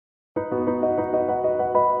Okay,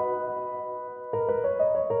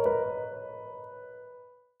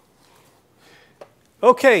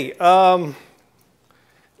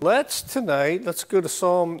 let's go to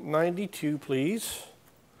Psalm 92, please.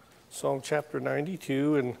 Psalm chapter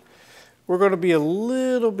 92, and we're going to be a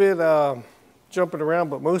little bit jumping around,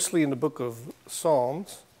 but mostly in the book of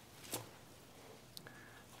Psalms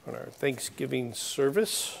on our Thanksgiving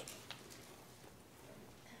service.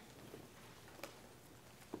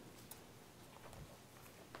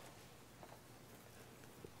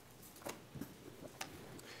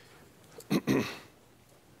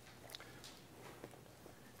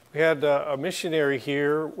 We had a missionary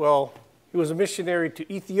here. Well, he was a missionary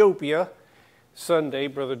to Ethiopia Sunday,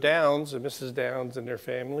 Brother Downs and Mrs. Downs and their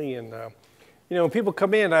family. And, when people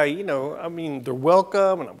come in, they're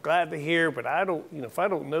welcome and I'm glad they're here, but if I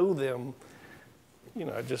don't know them,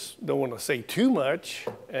 I just don't want to say too much.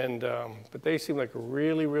 And, but they seem like a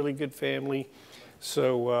really, really good family.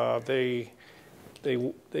 So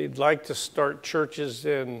they'd like to start churches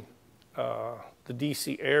in the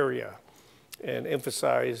D.C. area and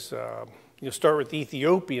emphasize, start with the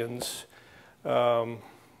Ethiopians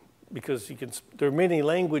because there are many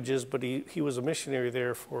languages, but he was a missionary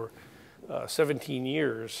there for 17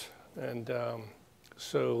 years. And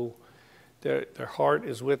so their heart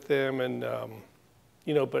is with them. And,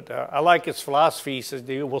 but I like his philosophy. He says,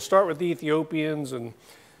 we'll start with the Ethiopians and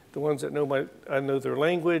the ones that I know their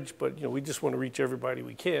language, but, we just want to reach everybody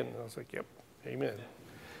we can. And I was like, yep, amen.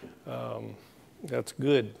 That's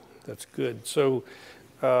good. That's good. So,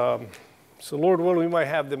 Lord willing, we might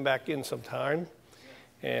have them back in sometime,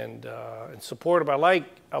 and support them.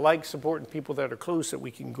 I like supporting people that are close that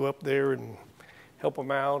we can go up there and help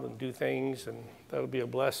them out and do things, and that'll be a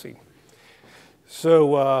blessing.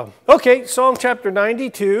 So, okay, Psalm chapter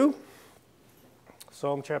 92.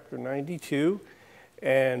 Psalm chapter 92,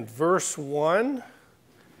 and verse 1.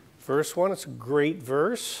 Verse 1. It's a great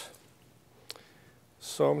verse.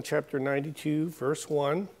 Psalm chapter 92, verse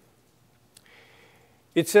 1.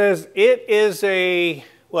 It says, it is a,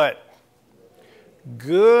 what?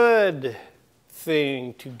 Good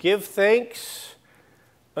thing to give thanks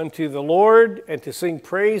unto the Lord and to sing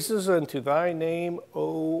praises unto thy name,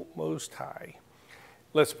 O Most High.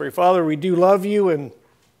 Let's pray. Father, we do love you, and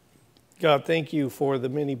God, thank you for the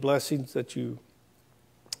many blessings that you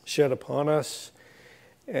shed upon us.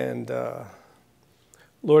 And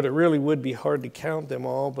Lord, it really would be hard to count them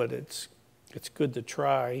all, but it's good to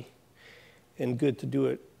try. And good to do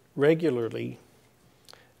it regularly.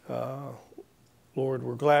 Lord,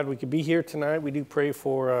 we're glad we could be here tonight. We do pray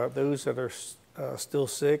for those that are still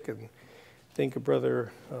sick, and think of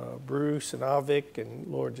Brother Bruce and Avik, and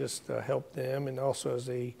Lord, just help them, and also as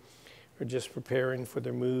they are just preparing for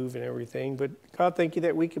their move and everything. But God, thank you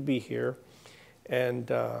that we could be here. And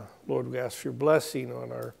Lord, we ask for your blessing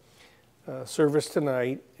on our service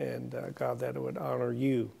tonight, and God, that it would honor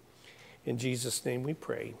you. In Jesus' name we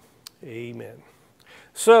pray. Amen.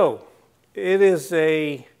 So, it is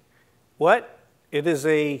a what? It is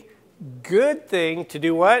a good thing to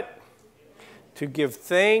do what? To give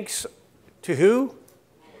thanks to who?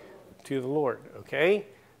 To the Lord, okay?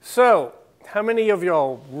 So, how many of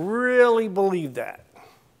y'all really believe that?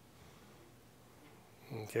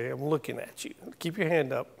 Okay, I'm looking at you. Keep your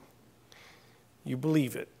hand up. You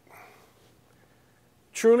believe it.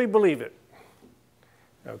 Truly believe it.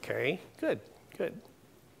 Okay, good, good.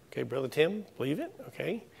 Okay, Brother Tim, believe it?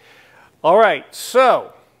 Okay. All right,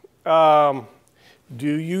 so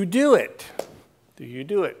do you do it? Do you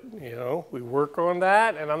do it? We work on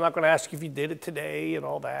that, and I'm not going to ask you if you did it today and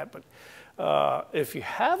all that, but if you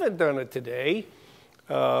haven't done it today,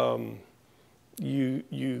 you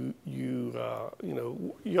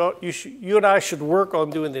and I should work on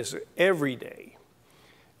doing this every day.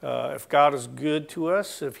 If God is good to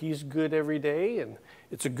us, if he's good every day, and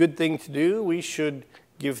it's a good thing to do, we should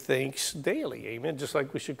give thanks daily, amen. Just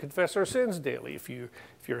like we should confess our sins daily. If you're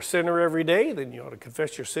a sinner every day, then you ought to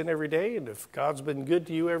confess your sin every day. And if God's been good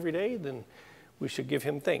to you every day, then we should give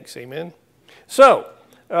him thanks, amen. So,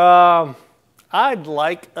 I'd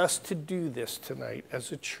like us to do this tonight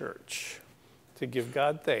as a church, to give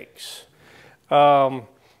God thanks.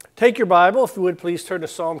 Take your Bible, if you would please turn to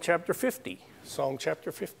Psalm chapter 50. Psalm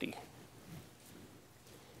chapter 50.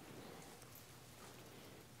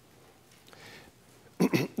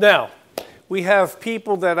 Now, we have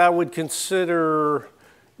people that I would consider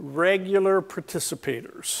regular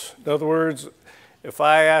participators. In other words, if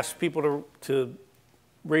I ask people to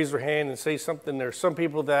raise their hand and say something, there's some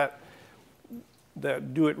people that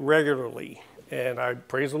do it regularly, and I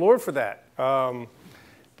praise the Lord for that.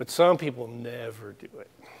 But some people never do it.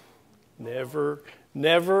 Never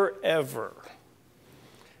Never, ever.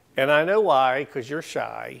 And I know why, because you're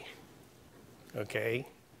shy, okay?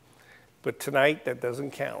 But tonight, that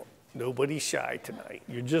doesn't count. Nobody's shy tonight.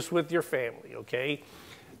 You're just with your family, okay?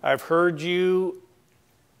 I've heard you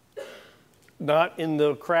not in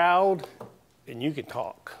the crowd, and you can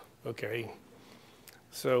talk, okay?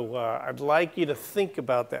 So I'd like you to think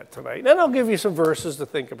about that tonight. And I'll give you some verses to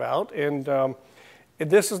think about. And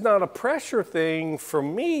this is not a pressure thing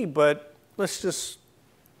from me, but let's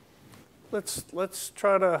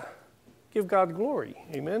try to give God glory.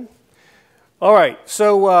 Amen? All right,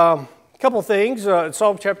 so a couple things. In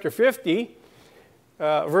Psalm chapter 50,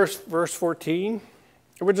 verse 14,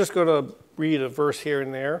 we're just going to read a verse here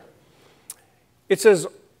and there. It says,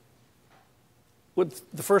 what's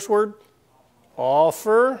the first word?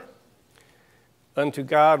 Offer unto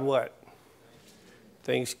God what?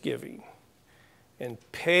 Thanksgiving. And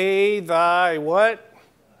pay thy what?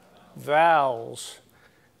 Vows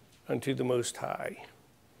unto the Most High.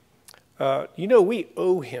 We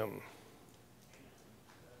owe him.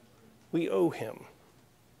 We owe him.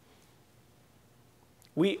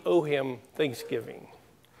 We owe him thanksgiving.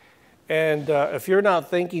 And if you're not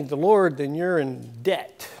thanking the Lord, then you're in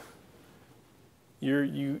debt.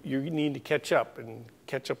 You need to catch up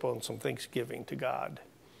on some thanksgiving to God.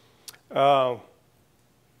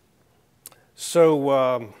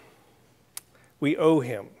 We owe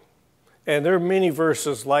him. And there are many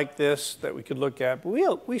verses like this that we could look at,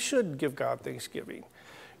 but we should give God thanksgiving.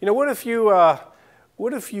 What if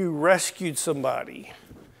you rescued somebody,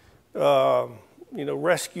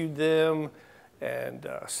 rescued them and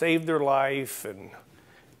saved their life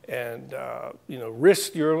and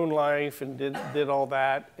risked your own life and did all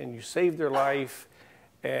that, and you saved their life,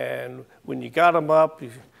 and when you got them up,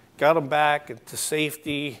 you got them back to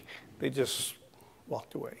safety, they just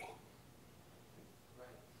walked away.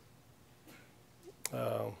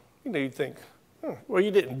 You'd think, well,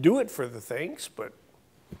 you didn't do it for the thanks, but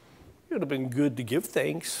it would have been good to give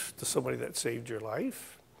thanks to somebody that saved your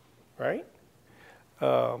life, right?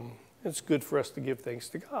 It's good for us to give thanks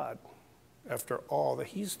to God after all that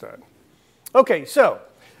he's done. Okay, so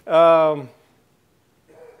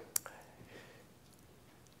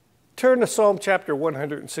turn to Psalm chapter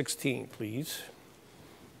 116, please.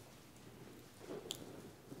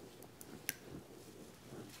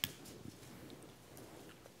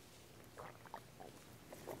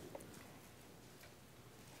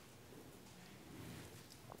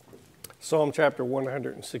 Psalm chapter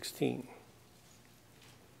 116.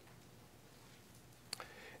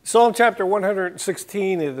 Psalm chapter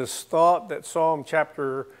 116, it is thought that Psalm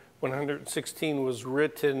chapter 116 was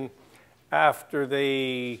written after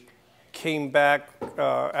they came back,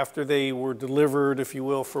 after they were delivered, if you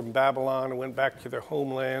will, from Babylon and went back to their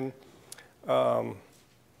homeland. But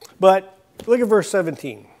look at verse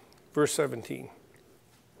 17. Verse 17.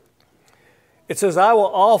 It says, I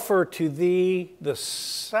will offer to thee the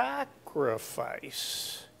sacrifice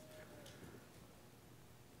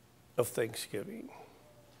of thanksgiving.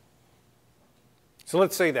 So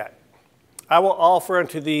let's say that. I will offer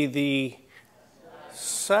unto thee the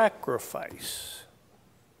sacrifice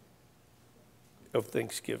of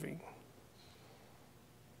thanksgiving.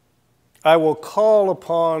 I will call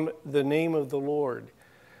upon the name of the Lord.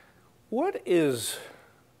 What is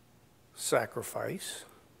sacrifice?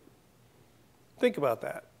 Think about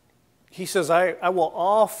that. He says, I will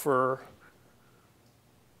offer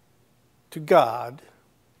to God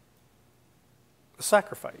a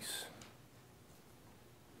sacrifice.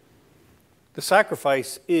 The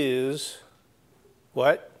sacrifice is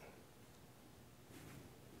what?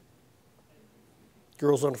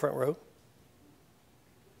 Girls on the front row.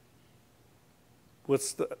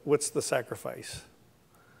 What's the sacrifice?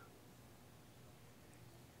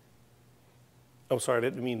 I'm sorry, I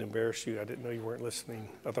didn't mean to embarrass you. I didn't know you weren't listening.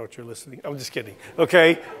 I thought you were listening. I'm just kidding.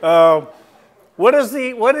 Okay. What is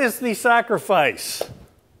the sacrifice?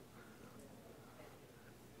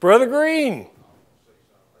 Brother Green.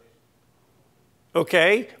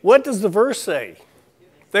 Okay. What does the verse say?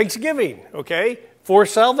 Thanksgiving. Okay. For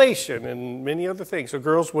salvation and many other things. So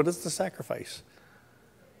girls, what is the sacrifice?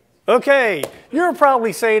 Okay. You're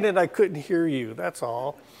probably saying it. I couldn't hear you. That's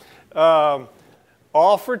all.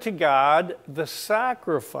 Offer to God the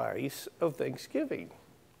sacrifice of thanksgiving.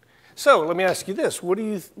 So let me ask you this. What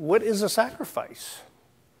is a sacrifice?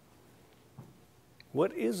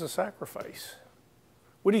 What is a sacrifice?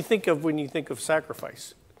 What do you think of when you think of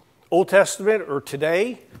sacrifice? Old Testament or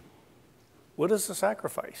today? What is a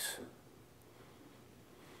sacrifice?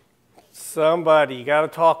 Somebody, you got to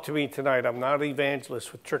talk to me tonight. I'm not an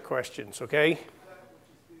evangelist with trick questions, okay? That which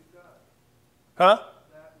is due to God. Huh?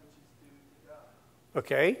 That which is due to God.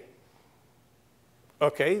 Okay.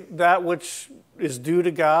 Okay, that which is due to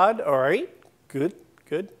God. All right. Good,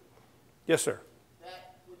 good. Yes, sir.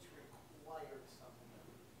 That which requires something.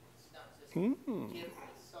 It's not just give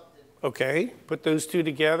something. Okay, put those two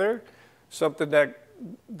together. Something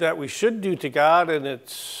that we should do to God, and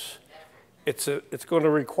it's going to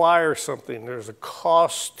require something. There's a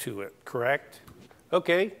cost to it, correct?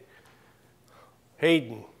 Okay.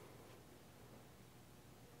 Hayden.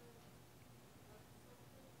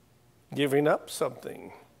 Giving up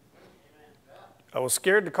something. I was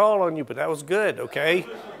scared to call on you, but that was good, okay?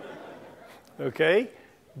 Okay?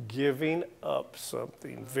 Giving up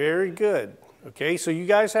something. Very good. Okay, so you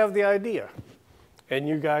guys have the idea. And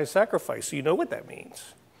you guys sacrifice, so you know what that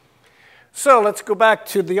means. So let's go back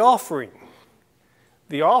to the offering.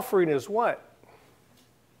 The offering is what?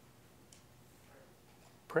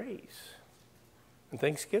 Praise and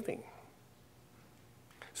thanksgiving.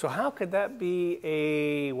 So how could that be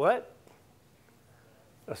a what?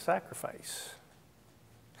 A sacrifice.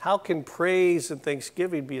 How can praise and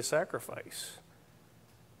thanksgiving be a sacrifice?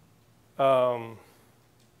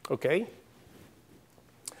 Okay.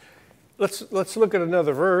 Let's look at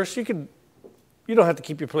another verse. You don't have to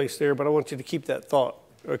keep your place there, but I want you to keep that thought.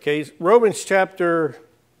 Okay. Romans chapter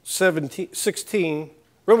 16.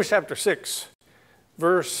 Romans chapter 6,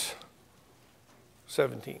 verse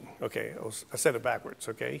 17. Okay. I said it backwards.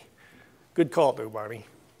 Okay. Good call, though, Bonnie.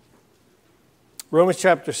 Romans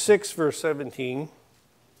chapter 6, verse 17.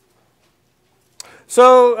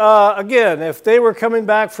 So, again, if they were coming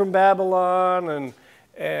back from Babylon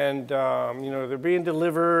and they're being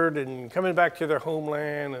delivered and coming back to their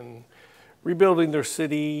homeland and rebuilding their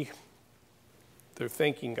city, they're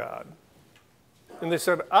thanking God. And they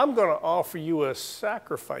said, I'm going to offer you a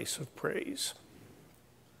sacrifice of praise.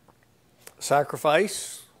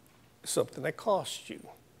 Sacrifice is something that costs you.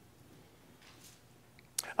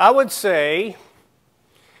 I would say,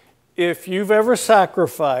 if you've ever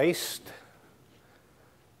sacrificed,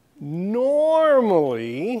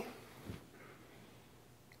 normally,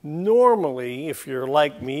 if you're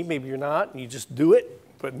like me, maybe you're not, and you just do it,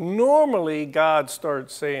 but normally God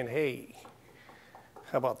starts saying, hey,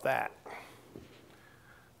 how about that?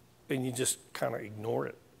 And you just kind of ignore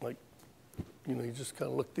it. Like, you just kind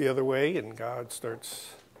of look the other way, and God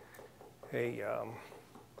starts, hey, how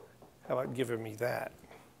about giving me that?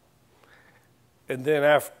 And then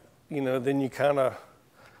after, then you kind of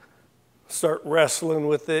start wrestling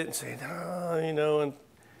with it and saying, and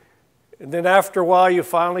then after a while you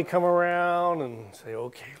finally come around and say,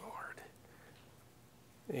 okay, Lord.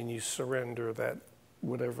 And you surrender that,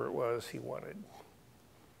 whatever it was he wanted.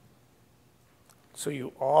 So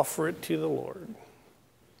you offer it to the Lord.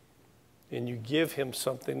 And you give him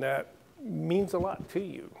something that means a lot to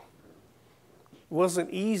you. It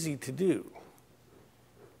wasn't easy to do.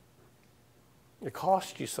 It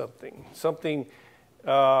cost you something. Something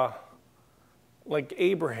like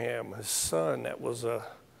Abraham, his son, that was a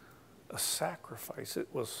sacrifice. It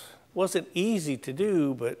wasn't easy to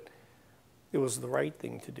do, but it was the right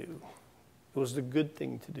thing to do. It was the good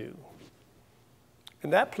thing to do.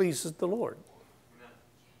 And that pleases the Lord. Amen.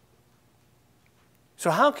 So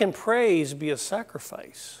how can praise be a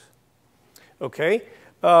sacrifice? Okay,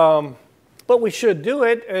 but we should do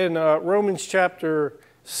it. In Romans chapter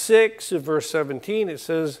 6, verse 17, it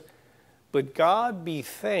says, But God be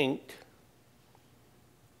thanked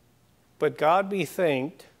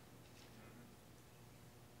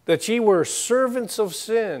that ye were servants of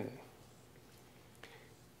sin,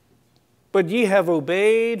 but ye have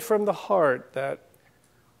obeyed from the heart that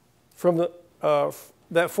form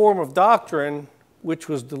of doctrine which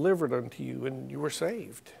was delivered unto you, and you were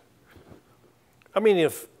saved. I mean,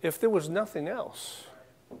 if there was nothing else,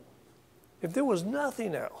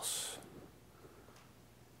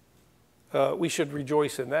 we should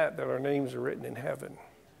rejoice in that our names are written in heaven.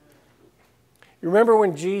 You remember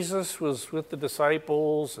when Jesus was with the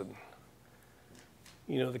disciples and,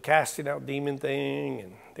 the casting out demon thing,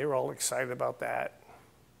 and they were all excited about that.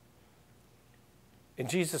 And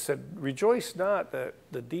Jesus said, rejoice not that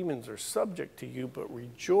the demons are subject to you, but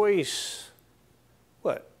rejoice,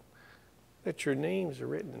 what? That your names are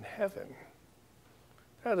written in heaven.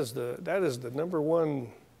 That is the number one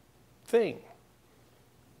thing.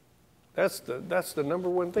 That's the number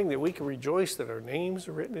one thing, that we can rejoice that our names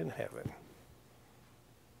are written in heaven.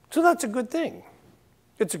 So that's a good thing.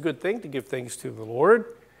 It's a good thing to give thanks to the Lord.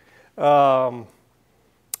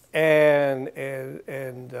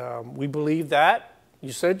 We believe that.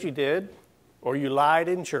 You said you did, or you lied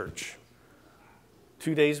in church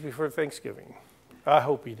 2 days before Thanksgiving. I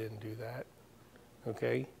hope you didn't do that.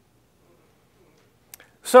 Okay?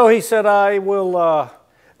 So he said, I will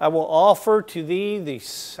offer to thee the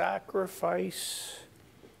sacrifice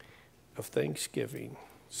of thanksgiving,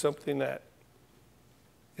 something that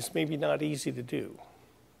is maybe not easy to do,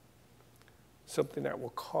 something that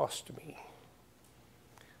will cost me,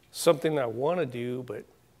 something I want to do, but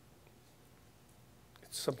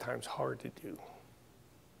it's sometimes hard to do.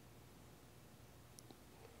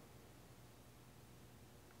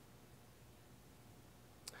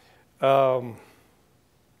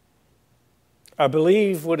 I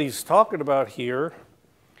believe what he's talking about here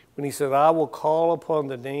when he said, I will call upon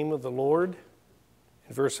the name of the Lord,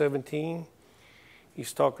 in verse 17,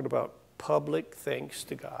 he's talking about public thanks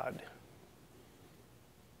to God.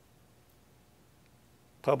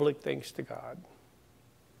 Public thanks to God.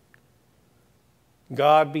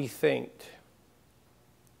 God be thanked.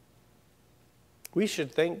 We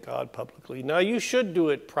should thank God publicly. Now, you should do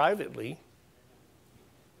it privately,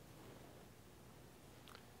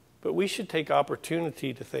 but we should take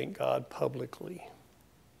opportunity to thank God publicly.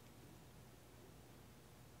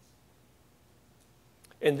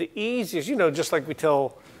 And the easiest, just like we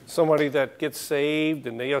tell somebody that gets saved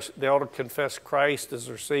and they ought to confess Christ as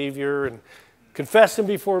their Savior and confess Him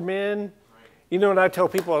before men. And I tell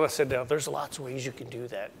people, I said, now, there's lots of ways you can do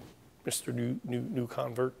that, Mr. New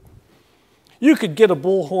convert. You could get a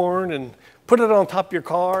bullhorn and put it on top of your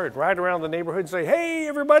car and ride around the neighborhood and say, hey,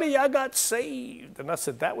 everybody, I got saved. And I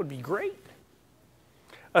said, that would be great.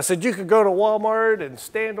 I said, you could go to Walmart and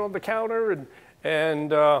stand on the counter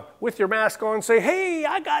and with your mask on say, hey,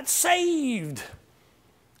 I got saved.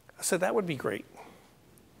 I said, that would be great.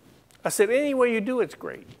 I said, any way you do it's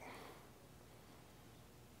great.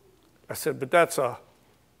 I said, but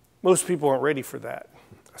most people aren't ready for that.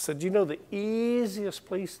 I said, the easiest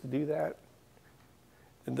place to do that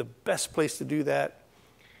and the best place to do that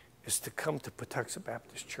is to come to Patuxent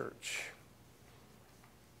Baptist Church.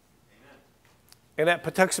 Amen. And at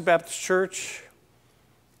Patuxent Baptist Church,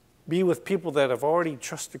 be with people that have already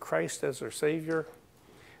trusted Christ as their Savior,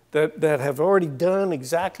 that have already done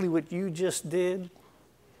exactly what you just did.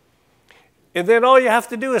 And then all you have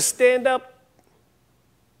to do is stand up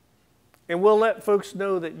and we'll let folks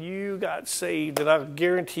know that you got saved, and I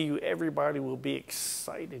guarantee you everybody will be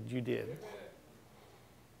excited you did.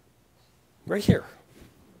 Right here.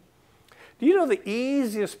 Do you know the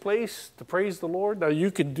easiest place to praise the Lord? Now, you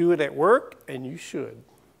could do it at work, and you should.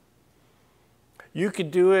 You could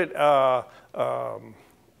do it at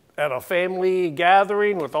a family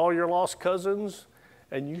gathering with all your lost cousins,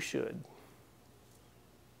 and you should.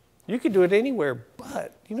 You could do it anywhere,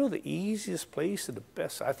 but the easiest place and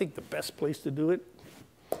I think the best place to do it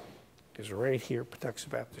is right here at Patuxent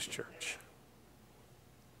Baptist Church.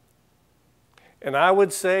 And I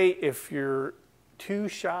would say if you're too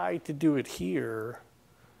shy to do it here,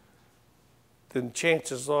 then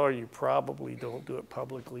chances are you probably don't do it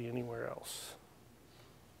publicly anywhere else.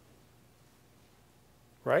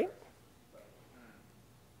 Right?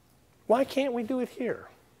 Why can't we do it here?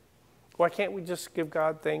 Why can't we just give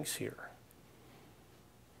God thanks here?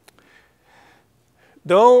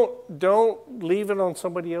 Don't leave it on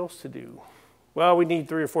somebody else to do. Well, we need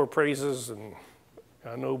 3 or 4 praises, and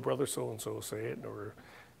I know brother so-and-so will say it, or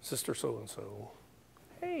sister so-and-so.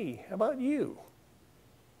 Hey, how about you?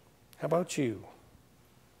 How about you?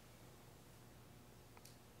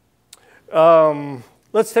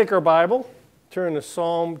 Let's take our Bible, turn to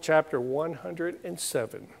Psalm chapter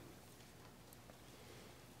 107.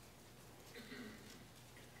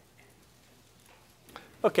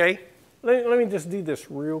 Okay, let me just do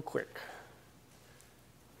this real quick.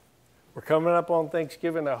 We're coming up on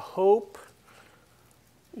Thanksgiving. I hope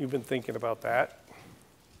you've been thinking about that.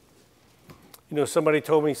 Somebody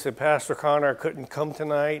told me, said, Pastor Connor, I couldn't come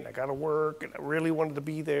tonight. I got to work, and I really wanted to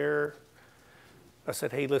be there. I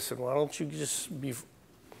said, hey, listen, why don't you just be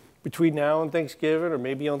between now and Thanksgiving, or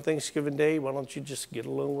maybe on Thanksgiving Day, why don't you just get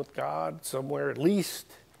alone with God somewhere at least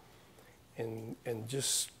and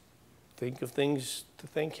just think of things to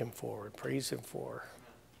thank Him for and praise Him for.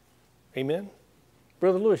 Amen?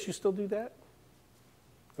 Brother Lewis, you still do that?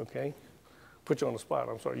 Okay. Put you on the spot.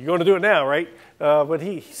 I'm sorry. You're going to do it now, right? But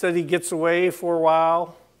he said he gets away for a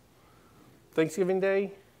while. Thanksgiving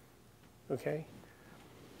Day? Okay.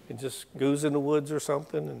 And just goes in the woods or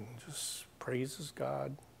something and just praises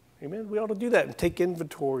God. Amen? We ought to do that and take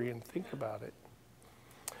inventory and think about it.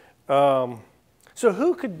 So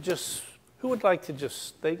who would like to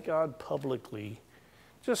just thank God publicly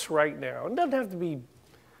just right now? It doesn't have to be,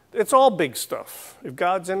 it's all big stuff. If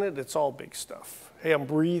God's in it, it's all big stuff. Hey, I'm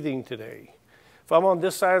breathing today. If I'm on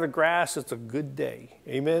this side of the grass, it's a good day.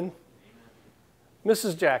 Amen?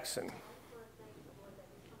 Mrs. Jackson.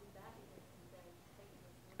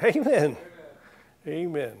 Amen.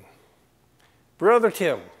 Amen. Brother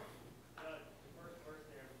Tim.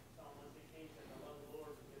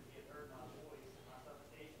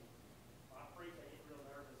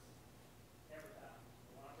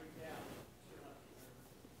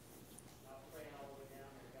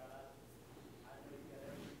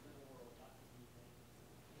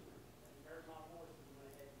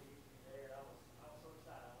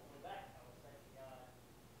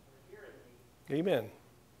 Amen.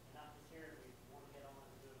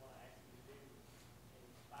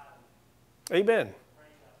 Amen.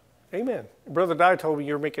 Amen. Brother Di told me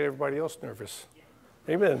you're making everybody else nervous.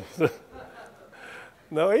 Amen.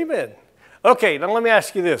 No, amen. Okay, now let me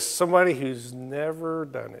ask you this. Somebody who's never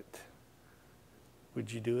done it,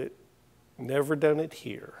 would you do it? Never done it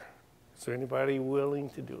here. Is there anybody willing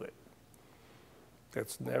to do it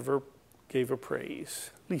that's never gave a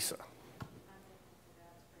praise? Lisa.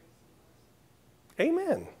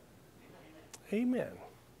 Amen. Amen.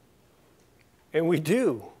 And we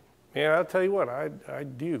do. Man, I'll tell you what, I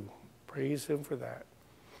do praise him for that.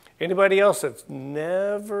 Anybody else that's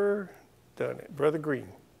never done it? Brother Green.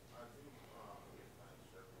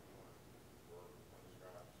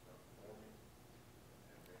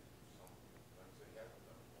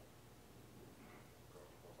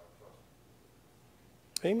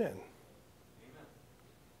 Amen.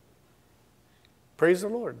 Praise the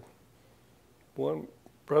Lord. One,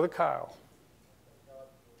 Brother Kyle.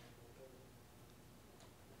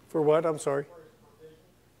 For what? I'm sorry.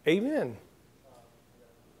 Amen.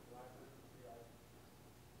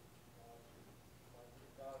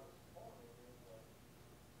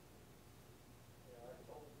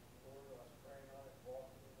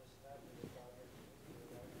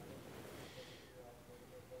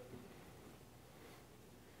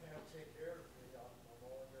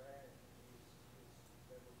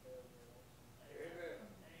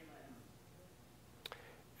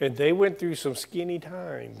 And they went through some skinny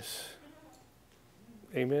times.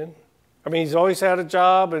 Amen. I mean, he's always had a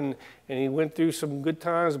job, and he went through some good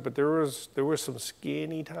times, but there were some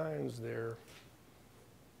skinny times there.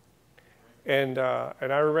 And I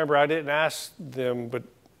remember I didn't ask them, but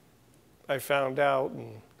I found out,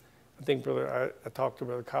 and I think I talked to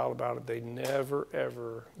Brother Kyle about it. They never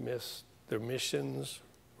ever missed their missions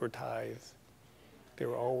or tithe. They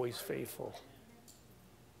were always faithful.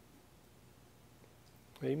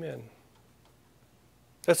 Amen.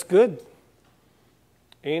 That's good.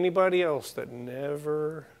 Anybody else that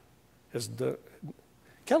never has done?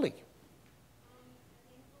 Kelly.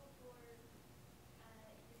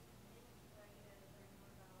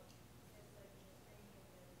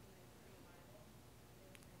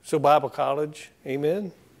 So Bible college,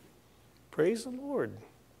 amen. Praise the Lord.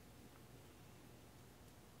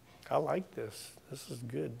 I like this. This is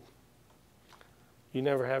good. You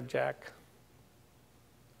never have, Jack?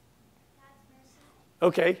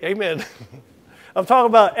 Okay, amen. I'm talking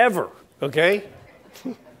about ever, okay?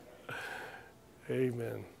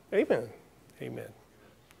 Amen. Amen. Amen.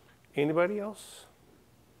 Anybody else?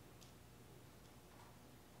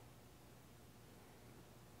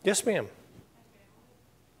 Yes, ma'am.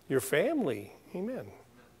 Your family. Amen.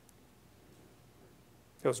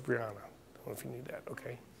 That was Brianna. I don't know if you need that.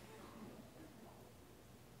 Okay.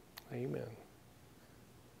 Amen.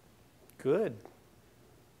 Good.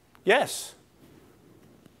 Yes.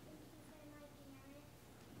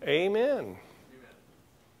 Amen.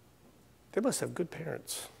 They must have good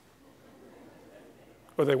parents.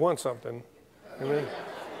 Or they want something. Amen.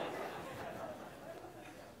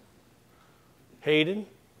 Hayden.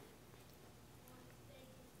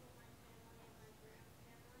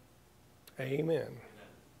 Amen.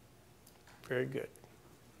 Very good.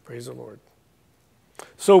 Praise the Lord.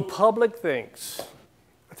 So public things.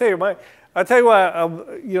 I tell you what, I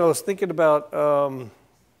was thinking about,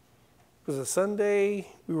 was it Sunday?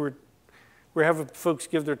 We were having folks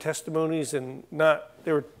give their testimonies, and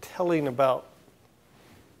they were telling about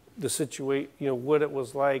the situation, what it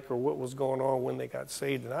was like or what was going on when they got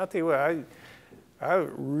saved. And I'll tell you what, I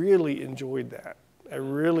really enjoyed that. I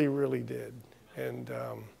really, really did. And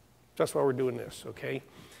that's why we're doing this, okay?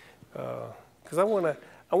 Because I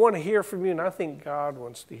want to hear from you, and I think God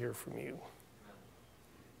wants to hear from you.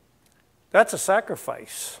 That's a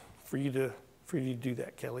sacrifice for you to do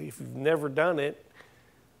that, Kelly. If you've never done it,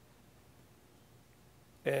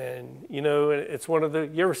 and it's one of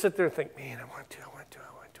you ever sit there and think, man, I want to.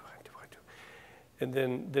 And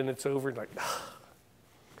then it's over and like,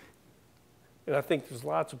 And I think there's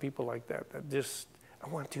lots of people like that just, I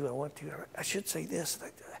want to. I should say this.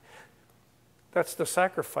 That's the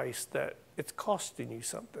sacrifice that it's costing you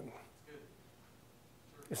something.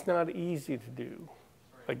 It's not easy to do.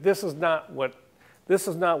 Like this is not what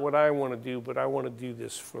I want to do, but I want to do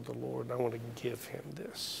this for the Lord. I want to give him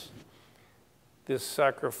this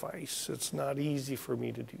sacrifice. It's not easy for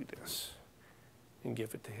me to do this, and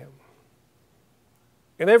give it to him.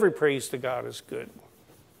 And every praise to God is good.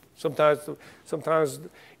 Sometimes,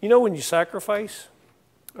 when you sacrifice,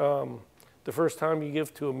 the first time you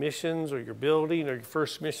give to a missions or your building or your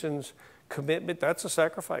first missions commitment, that's a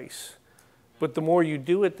sacrifice. But the more you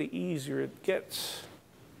do it, the easier it gets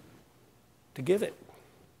to give it.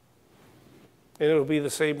 And it'll be the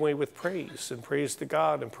same way with praise and praise to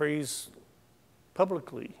God and praise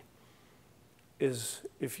publicly. Is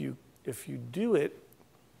if you do it,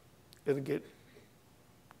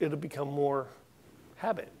 it'll become more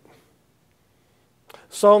habit.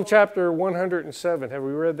 Psalm chapter 107. Have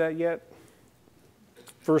we read that yet?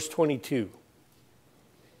 Verse 22.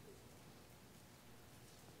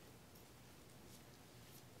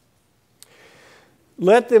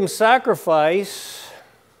 Let them sacrifice,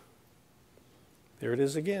 there it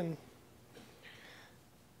is again,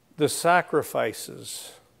 the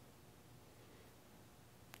sacrifices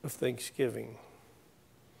of thanksgiving,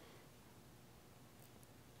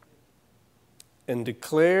 and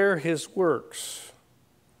declare his works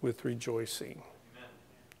with rejoicing. Amen.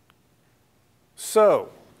 So,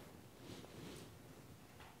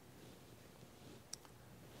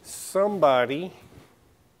 somebody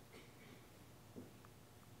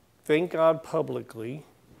thank God publicly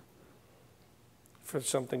for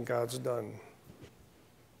something God's done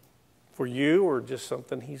for you, or just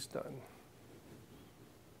something he's done.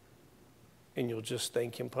 And you'll just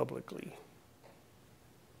thank him publicly.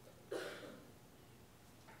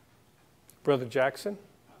 Brother Jackson?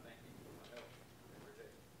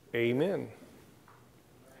 Amen.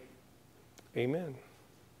 Amen.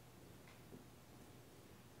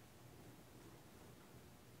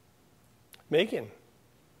 Megan?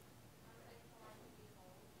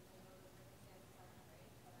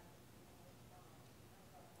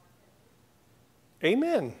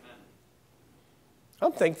 Amen.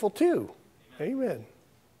 I'm thankful too. Amen.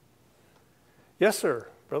 Yes, sir.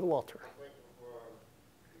 Brother Walter.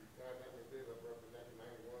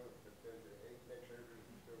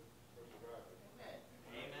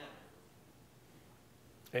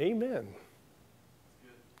 Amen.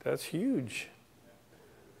 That's huge.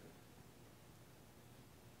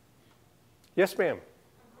 Yes, ma'am.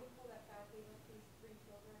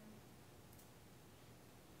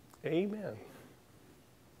 Amen.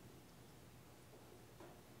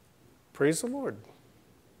 Praise the Lord.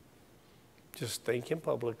 Just thank him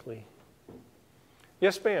publicly.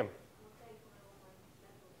 Yes, ma'am.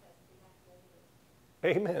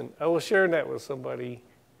 Amen. I was sharing that with somebody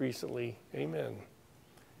recently. Amen.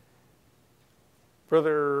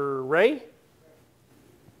 Brother Ray?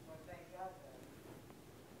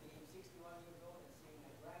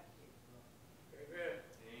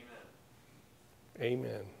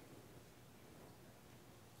 Amen.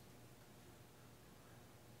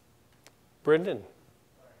 Brendan?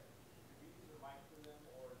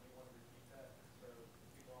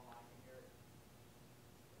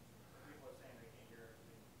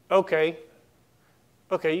 Okay.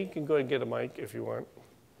 Okay, you can go ahead and get a mic if you want.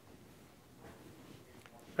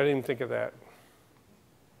 I didn't even think of that.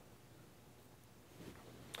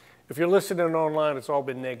 If you're listening online, it's all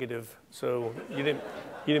been negative, so you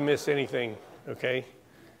didn't miss anything, okay?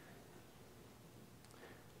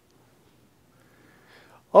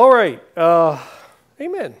 All right.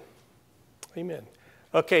 Amen. Amen.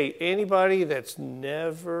 Okay, anybody that's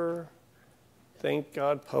never thanked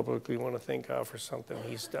God publicly, want to thank God for something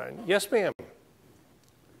he's done? Yes, ma'am.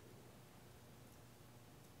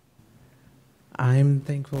 I'm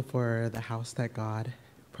thankful for the house that God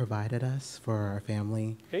provided us for our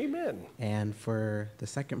family. Amen. And for the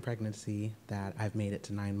second pregnancy that I've made it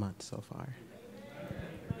to 9 months so far.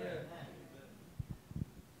 Amen.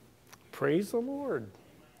 Praise the Lord.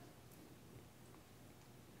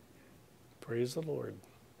 Praise the Lord.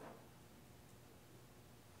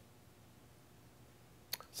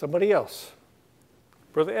 Somebody else.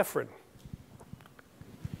 Brother Ephraim.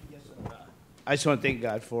 Yes, sir. I just want to thank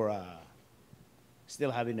God for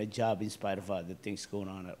still having a job in spite of the things going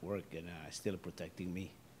on at work, and still protecting me.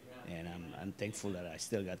 Yeah. And I'm thankful that I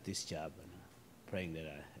still got this job, and praying that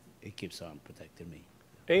it keeps on protecting me.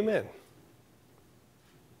 Amen.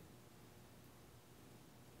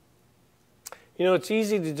 You know, it's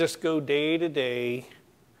easy to just go day to day,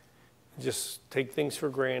 just take things for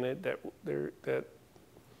granted to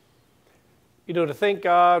thank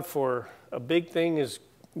God for a big thing is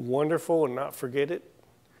wonderful and not forget it.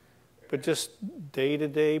 but just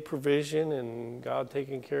day-to-day provision and God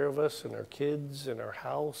taking care of us and our kids and our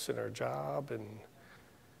house and our job, and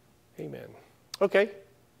amen. Okay,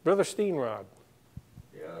 Brother Steenrod.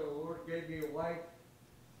 Yeah, the Lord gave me a wife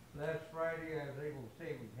last Friday. I was able to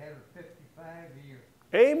say we've had her 55 years.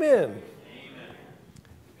 Amen.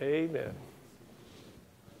 Amen.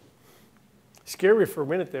 Scary for a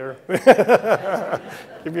minute there.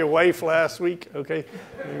 Give me a wife last week. Okay.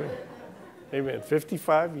 Amen. Amen.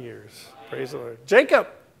 55 years. Praise the Lord. Jacob,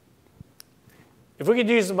 if we could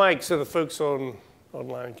use the mic so the folks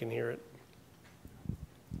online can hear it.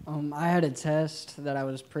 I had a test that I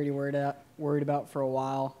was pretty worried about for a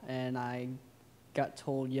while, and I got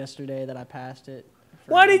told yesterday that I passed it.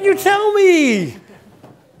 Why didn't you tell me?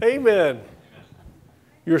 Amen.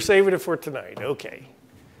 You're saving it for tonight. Okay.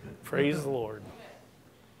 Praise the Lord.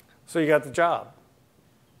 So you got the job?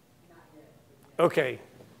 Okay.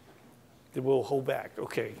 Then we'll hold back.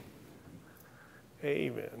 Okay.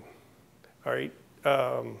 Amen. All right.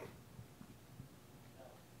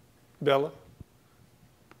 Bella?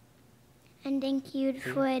 And thank you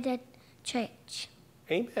for the church.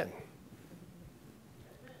 Amen.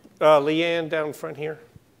 Leanne down front here.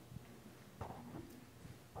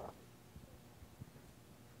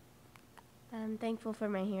 I'm thankful for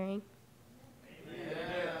my hearing.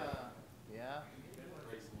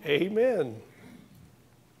 Amen.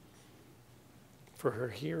 For her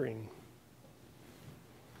hearing.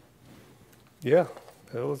 Yeah,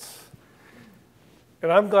 that was.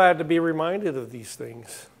 And I'm glad to be reminded of these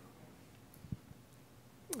things.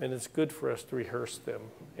 And it's good for us to rehearse them.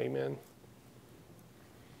 Amen.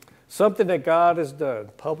 Something that God has done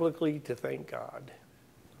publicly to thank God.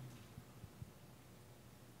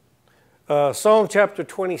 Psalm chapter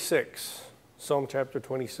 26. Psalm chapter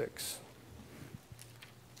 26.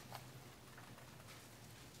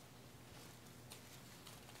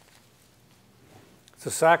 It's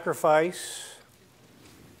a sacrifice,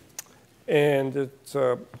 and it's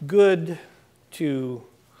good to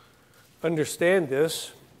understand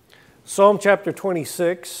this. Psalm chapter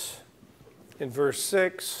 26, in verse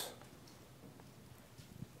 6,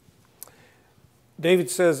 David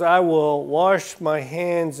says, I will wash my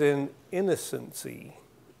hands in innocency.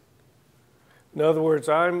 In other words,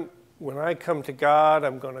 when I come to God,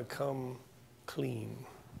 I'm going to come clean.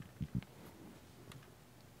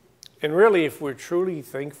 And really, if we're truly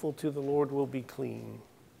thankful to the Lord, we'll be clean.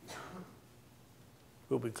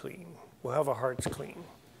 We'll be clean. We'll have our hearts clean.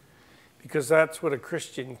 Because that's what a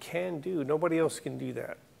Christian can do. Nobody else can do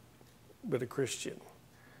that but a Christian.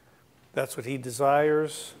 That's what he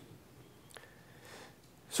desires.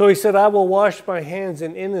 So he said, I will wash my hands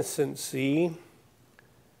in innocency,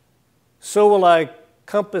 so will I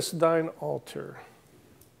compass thine altar.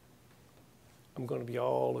 I'm going to be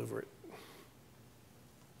all over it.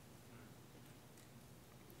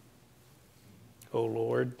 O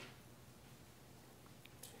Lord,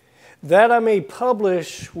 that I may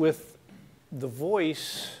publish with the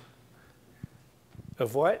voice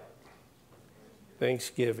of what?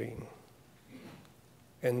 Thanksgiving,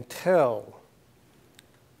 and tell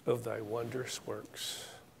of thy wondrous works.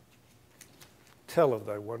 Tell of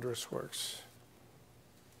thy wondrous works.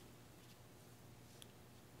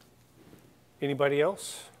 Anybody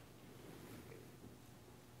else?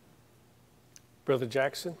 Brother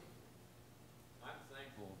Jackson?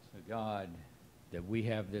 God, that we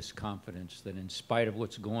have this confidence that in spite of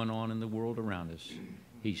what's going on in the world around us,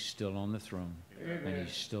 he's still on the throne. Amen. And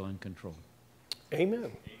he's still in control. Amen.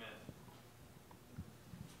 Amen.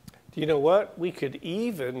 Do you know what? We could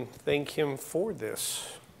even thank him for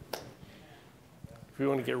this. If we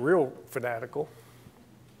want to get real fanatical.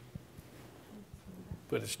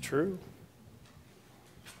 But it's true.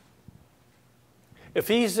 If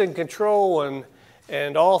he's in control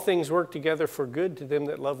and all things work together for good to them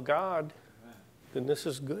that love God, then this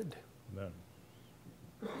is good. Amen.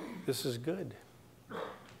 This is good.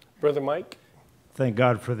 Brother Mike? Thank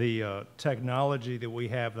God for the technology that we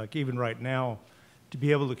have, like even right now, to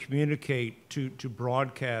be able to communicate, to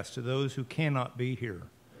broadcast to those who cannot be here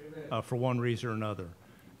for one reason or another.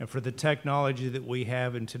 And for the technology that we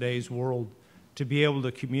have in today's world, to be able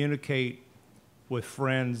to communicate with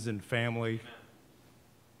friends and family.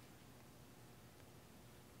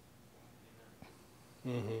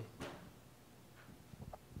 Mm-hmm.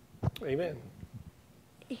 Amen.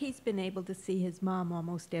 He's been able to see his mom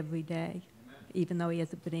almost every day, even though he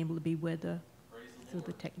hasn't been able to be with her through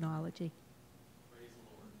the technology.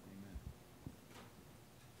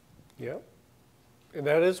 Yep. And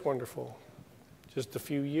that is wonderful. Just a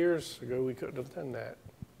few years ago, we couldn't have done that.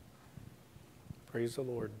 Praise the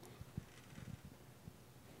Lord.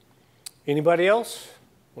 Anybody else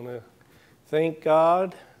want to Thank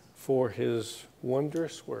God for his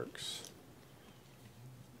wondrous works.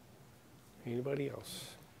 Anybody else?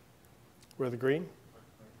 Brother Green?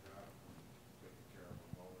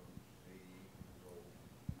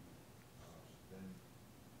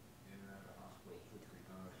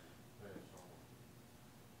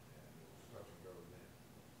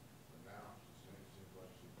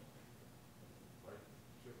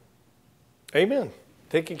 Amen.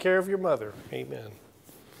 Taking care of your mother. Amen.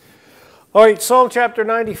 All right, Psalm chapter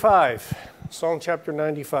 95. Psalm chapter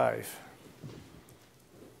 95. I'm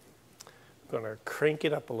going to crank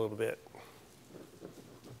it up a little bit.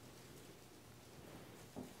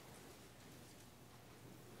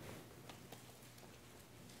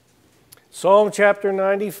 Psalm chapter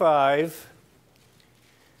 95.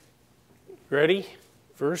 Ready?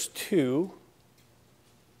 Verse 2.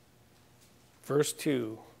 Verse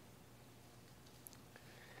 2.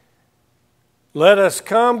 Let us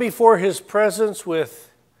come before his presence with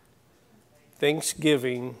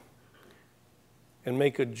thanksgiving and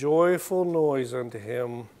make a joyful noise unto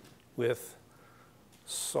him with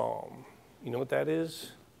psalm. You know what that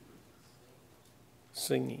is?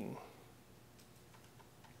 Singing.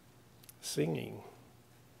 Singing.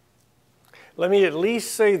 Let me at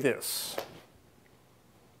least say this.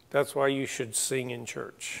 That's why you should sing in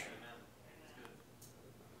church.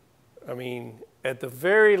 I mean, at the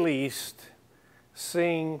very least,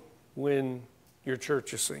 sing when your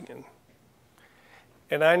church is singing.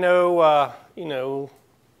 And I know,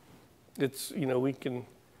 it's, we can,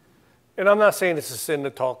 and I'm not saying it's a sin to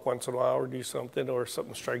talk once in a while or do something or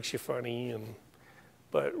something strikes you funny.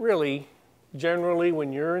 But really, generally,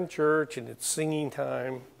 when you're in church and it's singing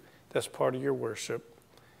time, that's part of your worship.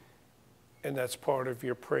 And that's part of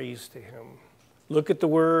your praise to him. Look at the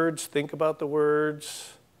words, think about the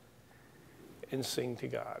words, and sing to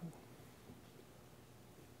God.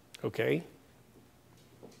 Okay?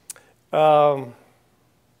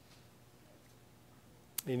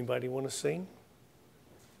 Anybody want to sing?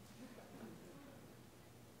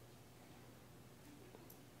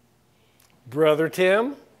 Brother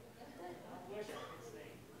Tim?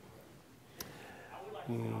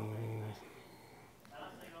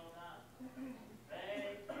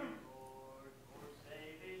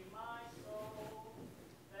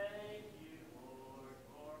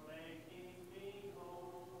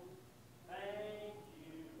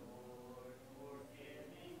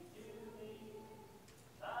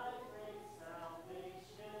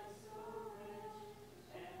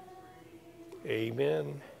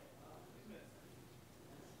 Amen.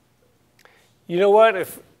 You know what?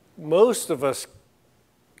 If most of us,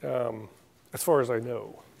 as far as I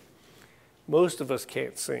know, most of us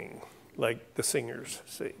can't sing like the singers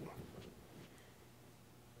sing.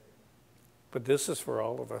 But this is for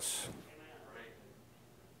all of us.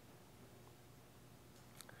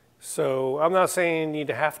 So I'm not saying you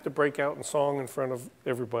have to break out in song in front of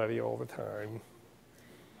everybody all the time.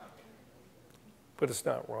 But it's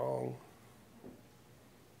not wrong.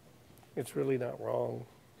 It's really not wrong.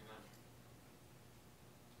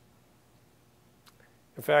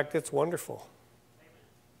 In fact, it's wonderful.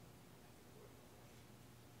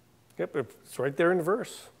 Yep, it's right there in the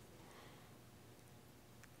verse.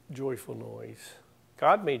 Joyful noise.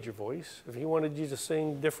 God made your voice. If he wanted you to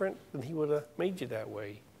sing different, then he would have made you that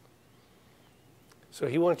way. So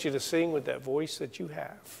he wants you to sing with that voice that you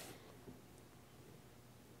have.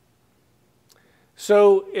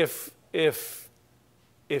 So if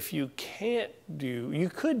you can't do, you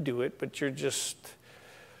could do it, but you're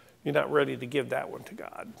not ready to give that one to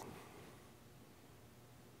God.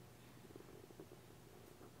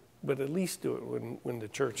 But at least do it when the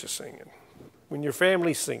church is singing, when your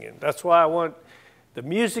family's singing. That's why I want the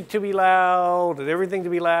music to be loud and everything to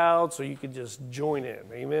be loud so you can just join in.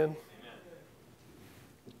 Amen?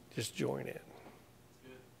 Just join in.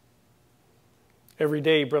 Every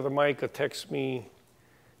day, Brother Mike will text me.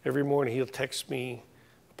 Every morning he'll text me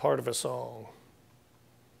part of a song.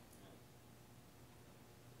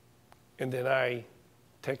 And then I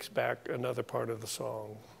text back another part of the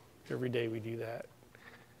song. Every day we do that.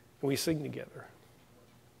 And we sing together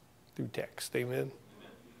through text. Amen?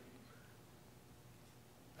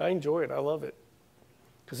 I enjoy it. I love it.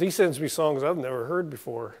 Because he sends me songs I've never heard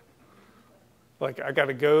before. Like I got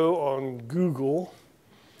to go on Google.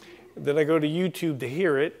 Then I go to YouTube to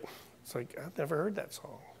hear it. It's like, I've never heard that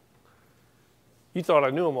song. You thought I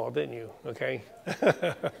knew them all, didn't you? Okay.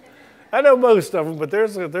 I know most of them, but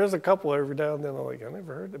there's a couple every now and then I'm like, I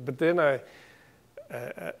never heard it. But then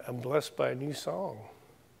I'm blessed by a new song.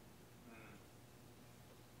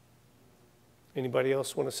 Anybody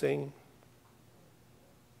else want to sing?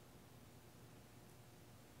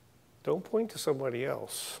 Don't Don't point to somebody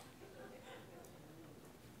else.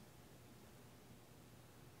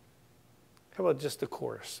 How about just the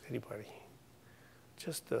chorus? Anybody?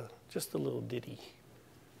 Just a little ditty.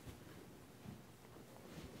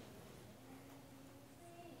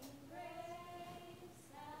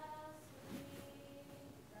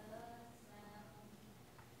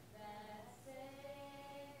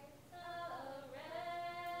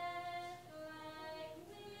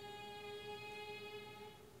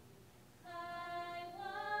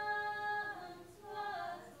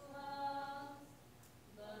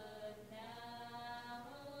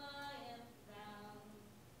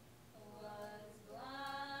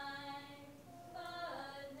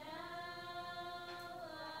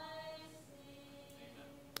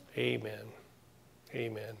 Amen.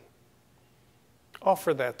 Amen.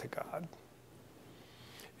 Offer that to God.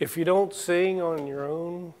 If you don't sing on your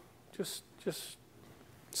own, just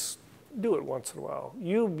do it once in a while.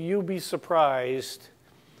 You'll be surprised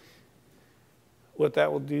what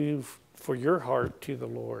that will do for your heart to the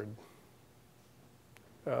Lord.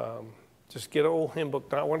 Just get an old hymn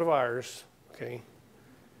book, not one of ours, okay?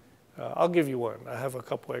 I'll give you one. I have a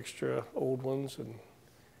couple extra old ones, and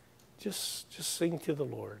just sing to the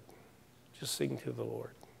Lord. Just sing to the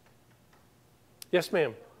Lord. Yes,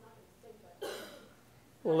 ma'am.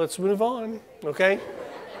 Well, let's move on, okay?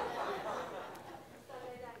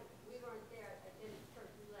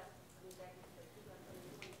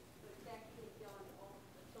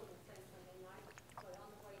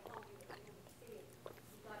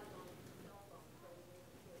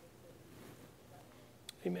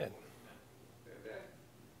 Amen.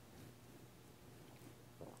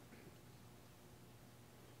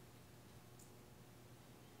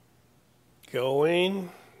 Going.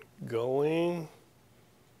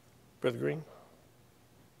 Brother Green?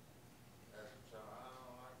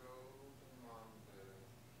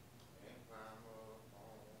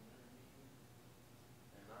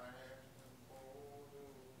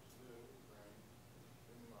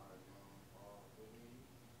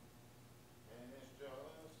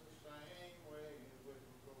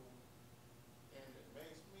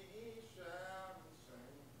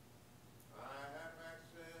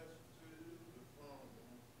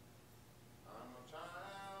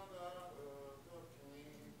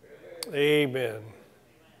 Amen.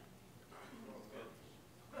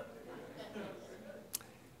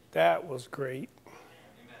 That was great.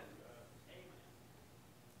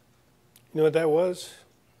 You know what that was?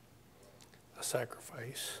 A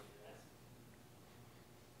sacrifice.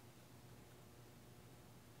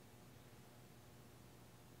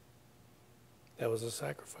 That was a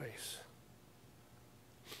sacrifice.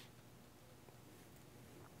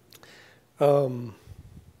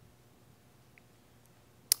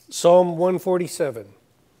 Psalm 147.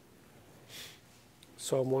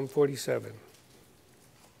 Psalm 147.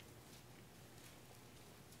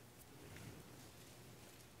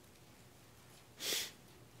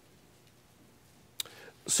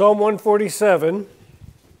 Psalm 147.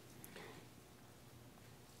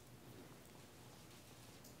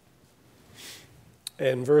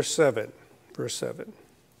 And verse 7. Verse 7.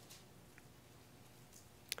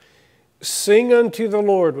 Sing unto the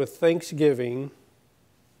Lord with thanksgiving.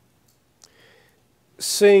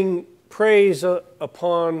 Sing praise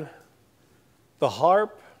upon the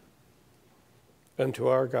harp unto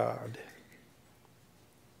our God.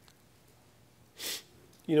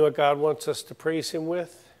 You know what God wants us to praise Him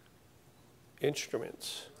with?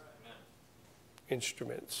 Instruments.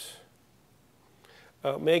 Instruments.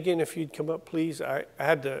 Megan, if you'd come up, please. I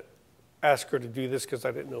had to ask her to do this because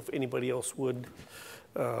I didn't know if anybody else would.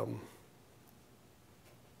 But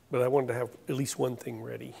I wanted to have at least one thing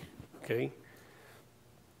ready, okay?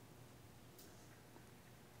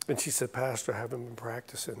 And she said, Pastor, I haven't been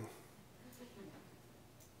practicing.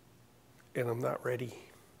 And I'm not ready.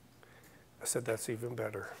 I said, that's even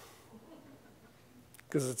better.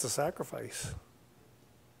 Because it's a sacrifice.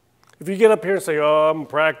 If you get up here and say, oh, I'm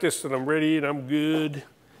practiced and I'm ready and I'm good,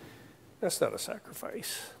 that's not a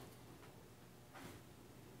sacrifice.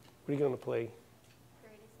 What are you going to play?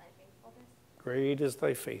 Great is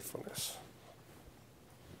thy faithfulness.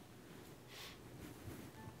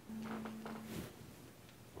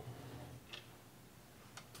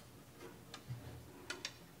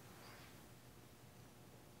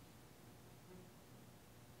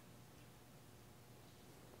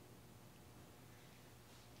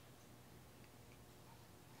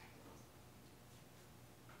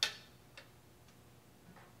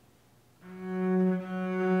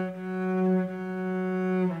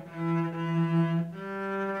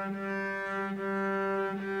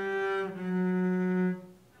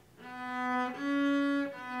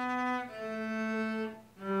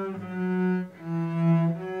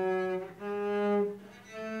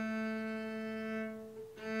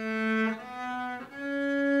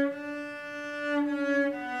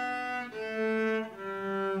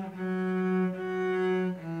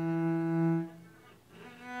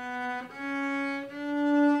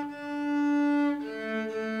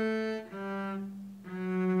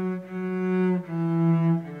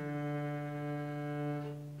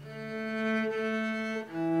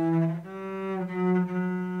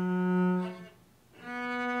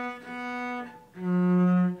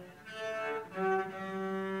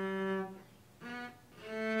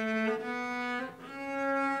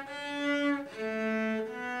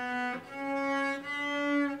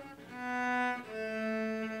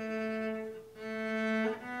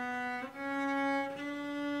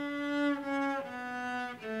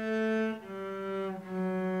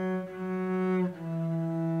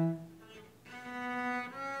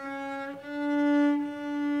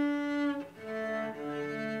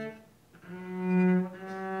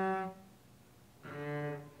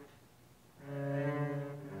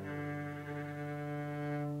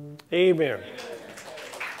 Amen.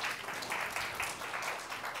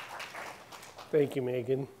 Thank you,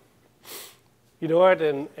 Megan. You know what?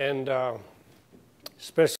 And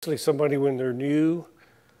especially somebody when they're new,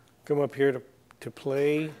 come up here to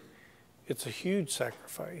play, it's a huge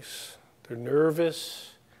sacrifice. They're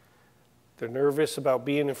nervous. They're nervous about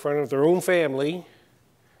being in front of their own family.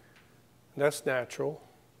 That's natural.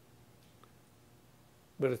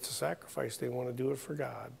 But it's a sacrifice. They want to do it for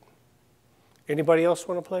God. Anybody else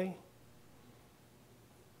want to play?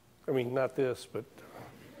 I mean, not this, but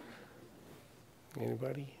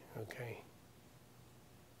anybody? Okay.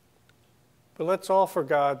 But let's offer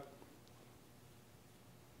God.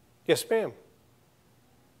 Yes, ma'am.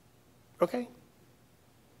 Okay.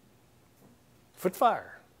 Foot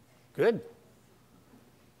fire. Good.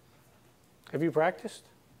 Have you practiced?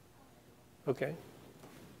 Okay.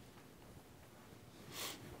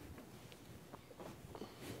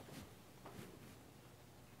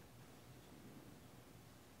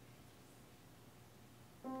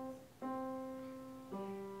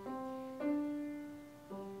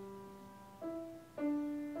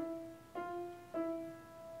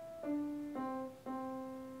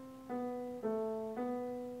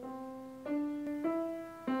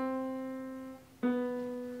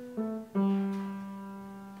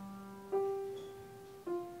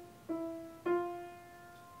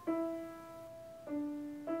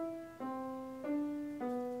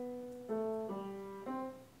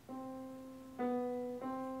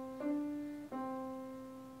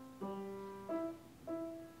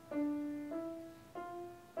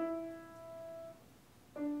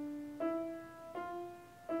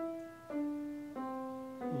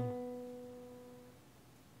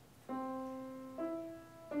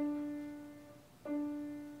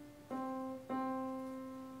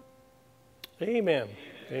 Amen.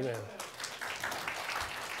 Amen.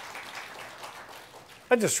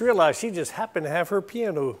 I just realized she just happened to have her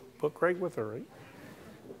piano book right with her, right?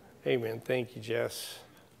 Amen. Thank you, Jess.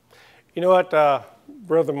 You know what?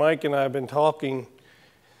 Brother Mike and I have been talking.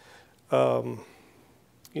 You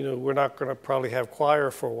know, we're not going to probably have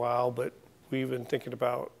choir for a while, but we've been thinking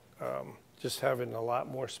about just having a lot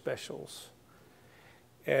more specials.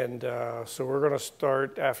 And so we're going to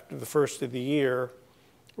start after the first of the year.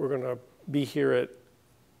 We're going to be here at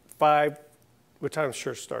 5. What time does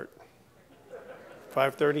church start?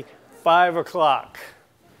 5:30? 5 o'clock.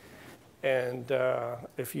 And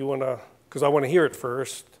if you want to, because I want to hear it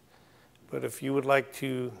first, but if you would like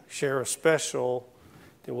to share a special,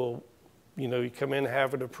 then we'll, you know, you come in,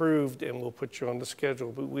 have it approved, and we'll put you on the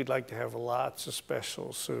schedule. But we'd like to have lots of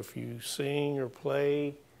specials. So if you sing or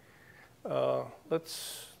play,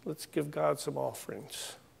 let's give God some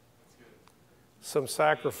offerings, some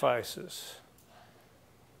sacrifices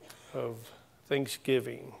of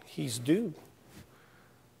thanksgiving. He's due.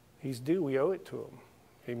 He's due. We owe it to him.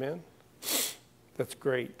 Amen. That's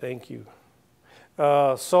great. Thank you.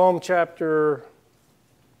 Psalm chapter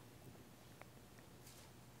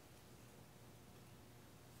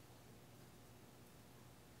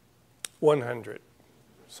 100.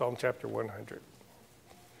 Psalm chapter 100.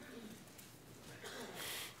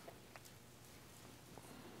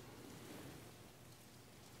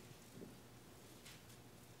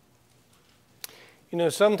 You know,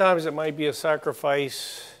 sometimes it might be a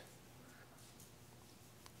sacrifice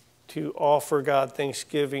to offer God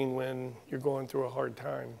thanksgiving when you're going through a hard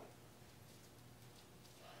time,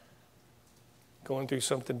 going through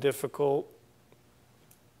something difficult,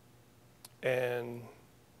 and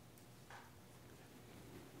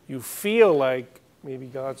you feel like maybe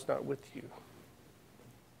God's not with you.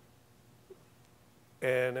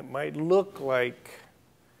 And it might look like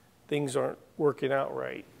things aren't working out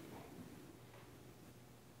right.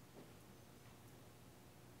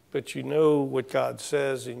 But you know what God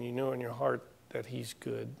says, and you know in your heart that he's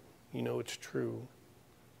good. You know it's true.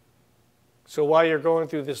 So while you're going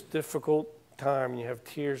through this difficult time and you have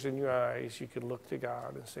tears in your eyes, you can look to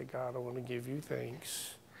God and say, God, I want to give you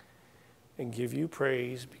thanks and give you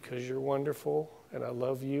praise because you're wonderful, and I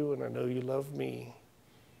love you, and I know you love me.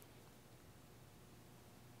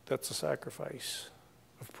 That's a sacrifice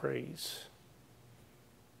of praise.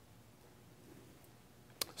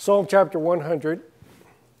 Psalm chapter 100.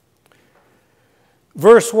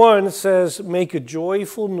 Verse 1 says, make a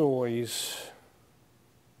joyful noise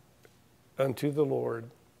unto the Lord,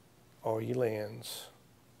 all ye lands.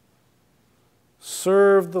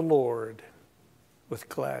 Serve the Lord with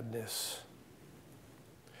gladness.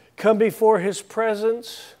 Come before his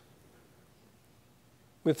presence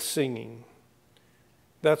with singing.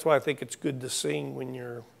 That's why I think it's good to sing when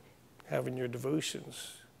you're having your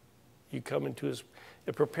devotions. You come into his,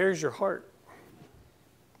 it prepares your heart.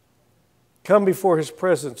 Come before his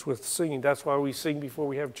presence with singing. That's why we sing before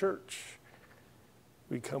we have church.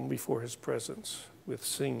 We come before his presence with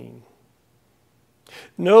singing.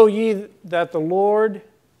 Know ye that the Lord,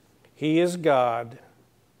 he is God.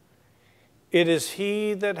 It is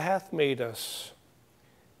he that hath made us,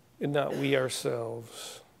 and not we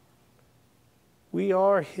ourselves. We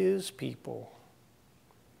are his people,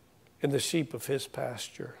 and the sheep of his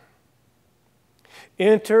pasture.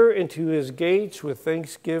 Enter into his gates with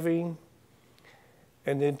thanksgiving,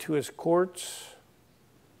 and into his courts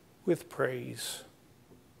with praise.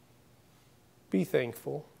 Be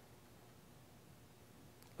thankful.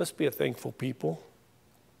 Let's be a thankful people.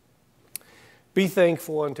 Be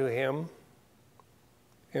thankful unto him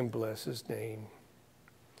and bless his name.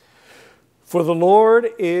 For the Lord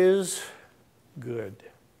is good.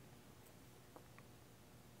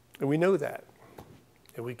 And we know that.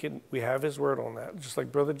 And we have his word on that. Just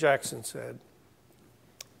like Brother Jackson said.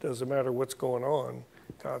 Doesn't matter what's going on,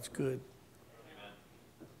 God's good. Amen.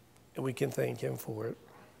 And we can thank him for it.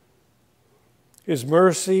 His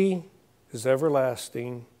mercy is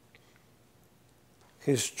everlasting.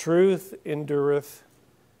 His truth endureth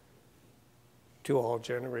to all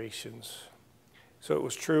generations. So it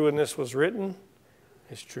was true when this was written.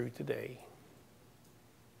 It's true today.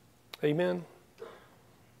 Amen.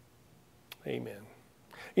 Amen.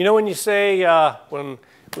 You know when you say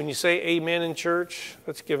when you say amen in church,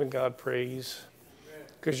 that's giving God praise.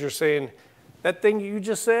 Because you're saying, that thing you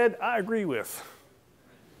just said, I agree with.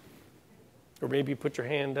 Or maybe put your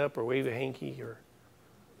hand up or wave a hanky or,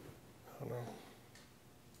 I don't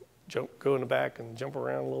know, go in the back and jump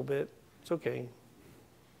around a little bit. It's okay.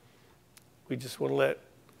 We just want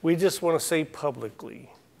to say publicly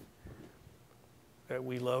that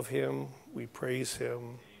we love him, we praise him,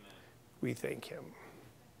 amen. We thank him.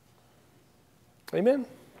 Amen.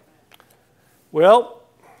 Well,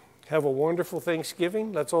 have a wonderful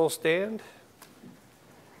Thanksgiving. Let's all stand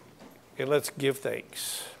and let's give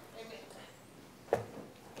thanks.